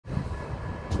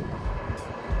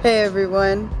Hey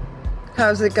everyone,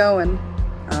 how's it going?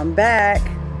 I'm back.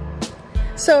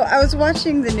 So I was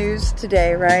watching the news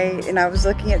today, right? And I was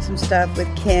looking at some stuff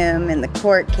with Kim and the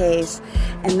court case,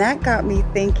 and that got me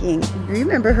thinking,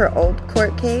 remember her old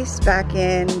court case back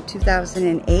in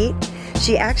 2008?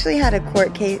 She actually had a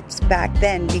court case back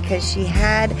then because she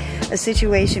had a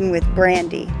situation with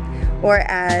Brandy, or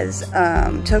as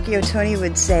Tokyo Tony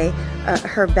would say,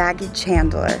 her baggage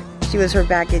handler. She was her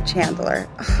baggage handler.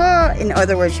 In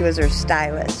other words, she was her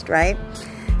stylist, right?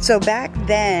 So back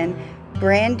then,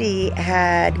 Brandy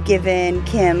had given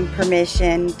Kim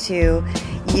permission to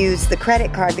use the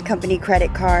credit card, the company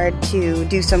credit card, to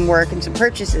do some work and some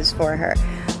purchases for her.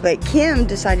 But Kim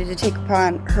decided to take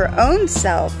upon her own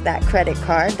self that credit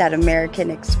card, that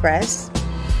American Express.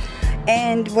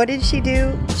 And what did she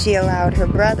do? She allowed her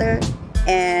brother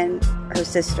and her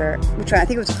sister, which I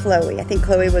think it was Chloe. I think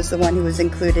Chloe was the one who was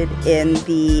included in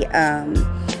the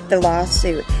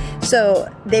lawsuit. So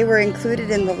they were included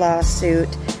in the lawsuit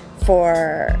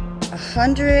for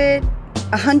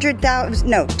 100,000,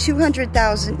 no,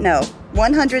 200,000, no,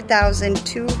 100,000,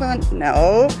 200,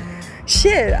 no,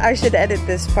 shit, I should edit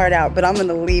this part out, but I'm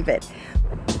gonna leave it.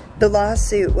 The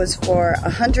lawsuit was for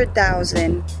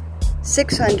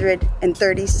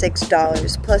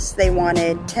 $100,636, plus they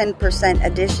wanted 10%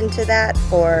 addition to that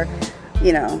for,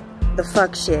 you know, the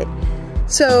fuck shit.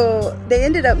 So they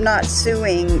ended up not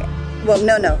suing. Well,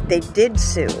 no, they did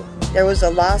sue. There was a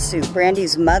lawsuit.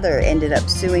 Brandy's mother ended up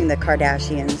suing the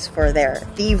Kardashians for their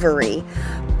thievery,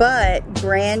 but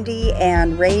Brandy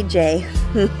and Ray J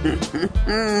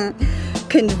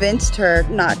convinced her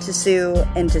not to sue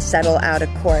and to settle out of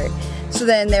court. So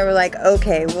then they were like,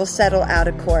 okay, we'll settle out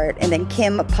of court. And then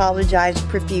Kim apologized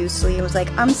profusely and was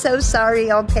like, I'm so sorry,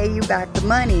 I'll pay you back the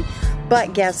money.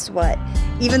 But guess what?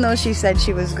 Even though she said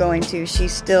she was going to, she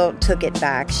still took it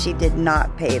back. She did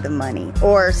not pay the money,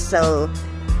 or so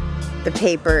the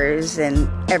papers and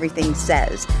everything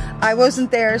says. I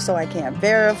wasn't there, so I can't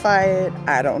verify it.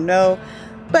 I don't know.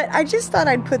 But I just thought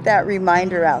I'd put that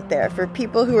reminder out there for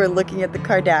people who are looking at the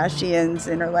Kardashians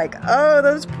and are like, oh,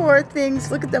 those poor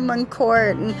things, look at them on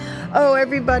court, and oh,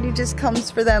 everybody just comes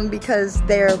for them because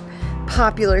they're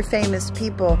popular, famous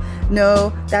people.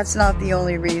 No, that's not the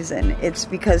only reason. It's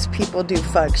because people do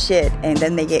fuck shit and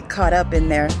then they get caught up in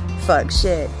their fuck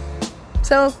shit.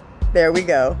 So, there we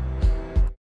go.